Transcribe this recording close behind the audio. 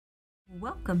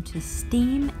Welcome to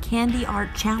STEAM Candy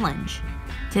Art Challenge.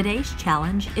 Today's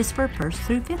challenge is for 1st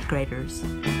through 5th graders.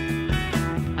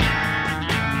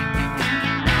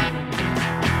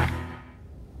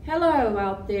 Hello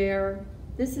out there.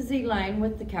 This is Elaine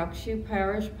with the Calcasieu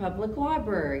Parish Public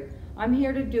Library. I'm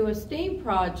here to do a STEAM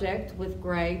project with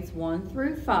grades 1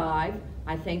 through 5.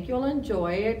 I think you'll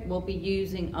enjoy it. We'll be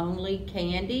using only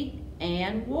candy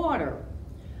and water.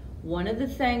 One of the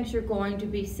things you're going to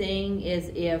be seeing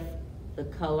is if the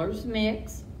colors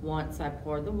mix once I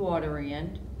pour the water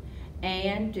in,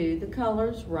 and do the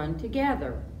colors run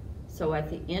together. So at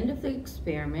the end of the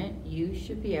experiment, you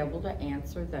should be able to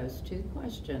answer those two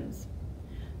questions.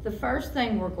 The first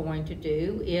thing we're going to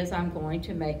do is I'm going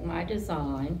to make my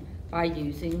design by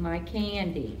using my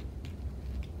candy.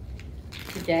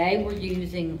 Today we're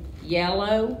using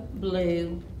yellow,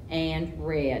 blue, and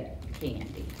red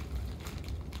candy.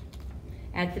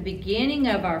 At the beginning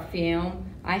of our film,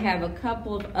 I have a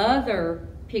couple of other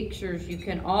pictures you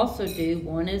can also do.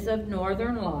 One is of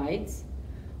Northern Lights.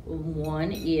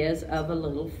 One is of a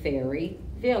little fairy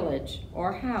village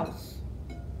or house.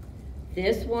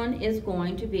 This one is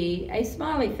going to be a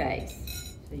smiley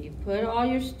face. So you put all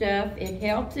your stuff. It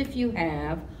helps if you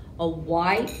have a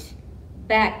white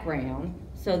background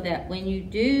so that when you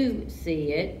do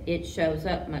see it, it shows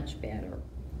up much better.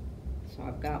 So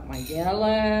I've got my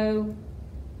yellow.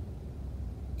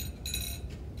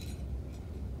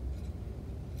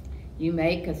 You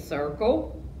make a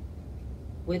circle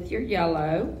with your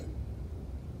yellow.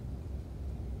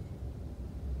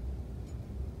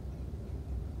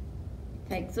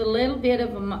 Takes a little bit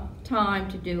of time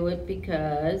to do it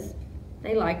because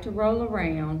they like to roll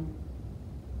around.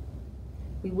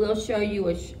 We will show you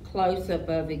a close-up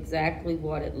of exactly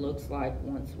what it looks like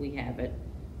once we have it,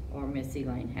 or Miss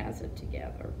Elaine has it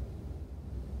together.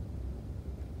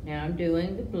 Now I'm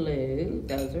doing the blue.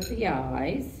 Those are the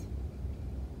eyes.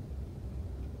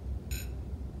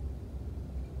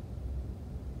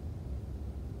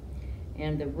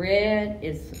 And the red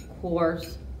is, of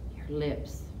course, your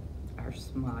lips, our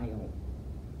smile.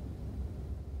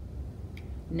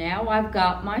 Now I've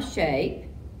got my shape,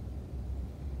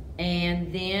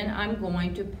 and then I'm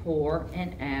going to pour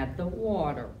and add the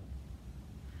water.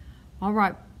 All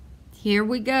right, here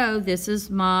we go. This is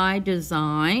my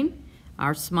design.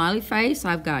 Our smiley face,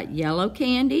 I've got yellow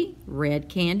candy, red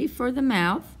candy for the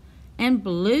mouth, and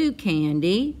blue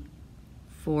candy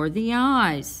for the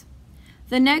eyes.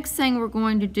 The next thing we're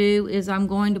going to do is I'm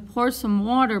going to pour some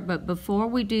water, but before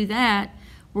we do that,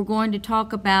 we're going to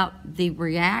talk about the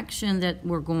reaction that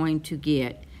we're going to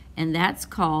get, and that's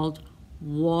called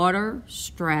water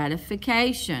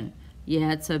stratification.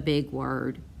 Yeah, it's a big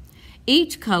word.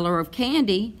 Each color of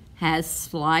candy has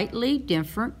slightly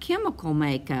different chemical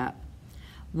makeup,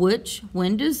 which,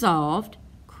 when dissolved,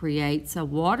 creates a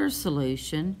water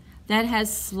solution that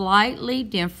has slightly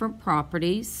different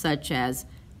properties such as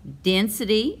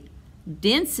density.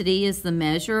 Density is the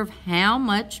measure of how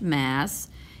much mass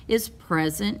is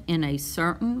present in a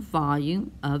certain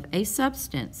volume of a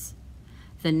substance.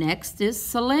 The next is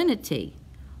salinity,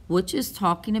 which is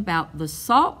talking about the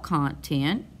salt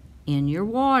content in your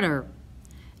water.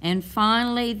 And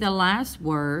finally, the last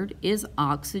word is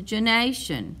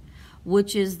oxygenation,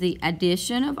 which is the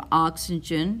addition of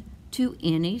oxygen to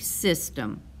any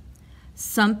system,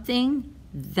 something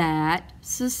that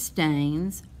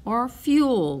sustains or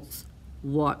fuels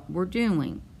what we're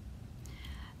doing.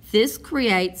 This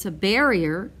creates a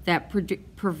barrier that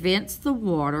prevents the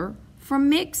water from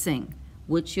mixing,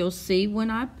 which you'll see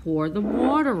when I pour the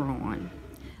water on.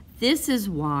 This is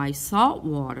why salt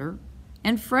water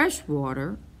and fresh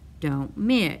water don't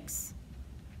mix.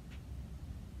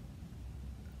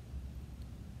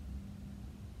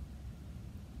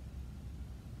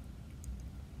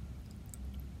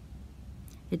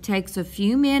 It takes a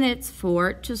few minutes for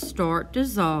it to start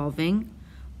dissolving,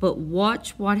 but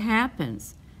watch what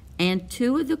happens. And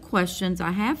two of the questions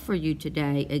I have for you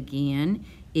today again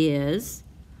is,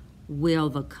 will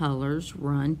the colors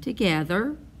run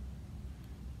together?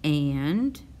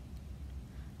 And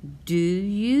do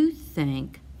you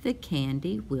think the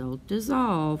candy will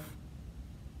dissolve?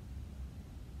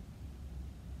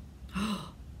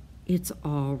 It's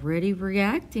already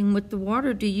reacting with the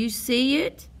water. Do you see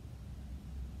it?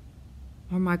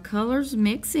 Are my colors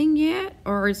mixing yet,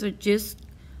 or is it just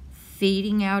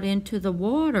feeding out into the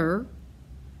water?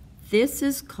 This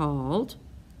is called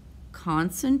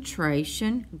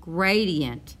concentration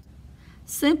gradient.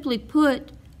 Simply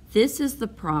put, this is the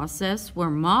process where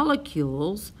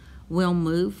molecules will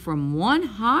move from one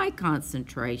high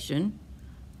concentration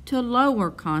to lower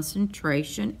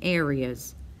concentration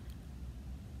areas.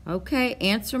 Okay,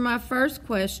 answer my first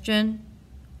question.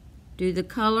 Do the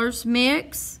colors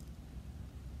mix?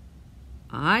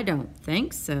 I don't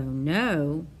think so,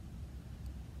 no.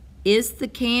 Is the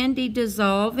candy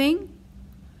dissolving?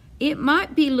 It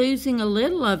might be losing a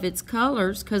little of its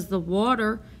colors because the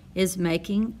water is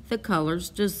making the colors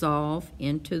dissolve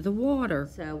into the water.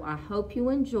 So I hope you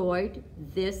enjoyed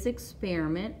this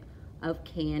experiment of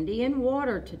candy and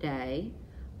water today.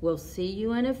 We'll see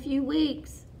you in a few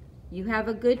weeks. You have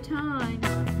a good time.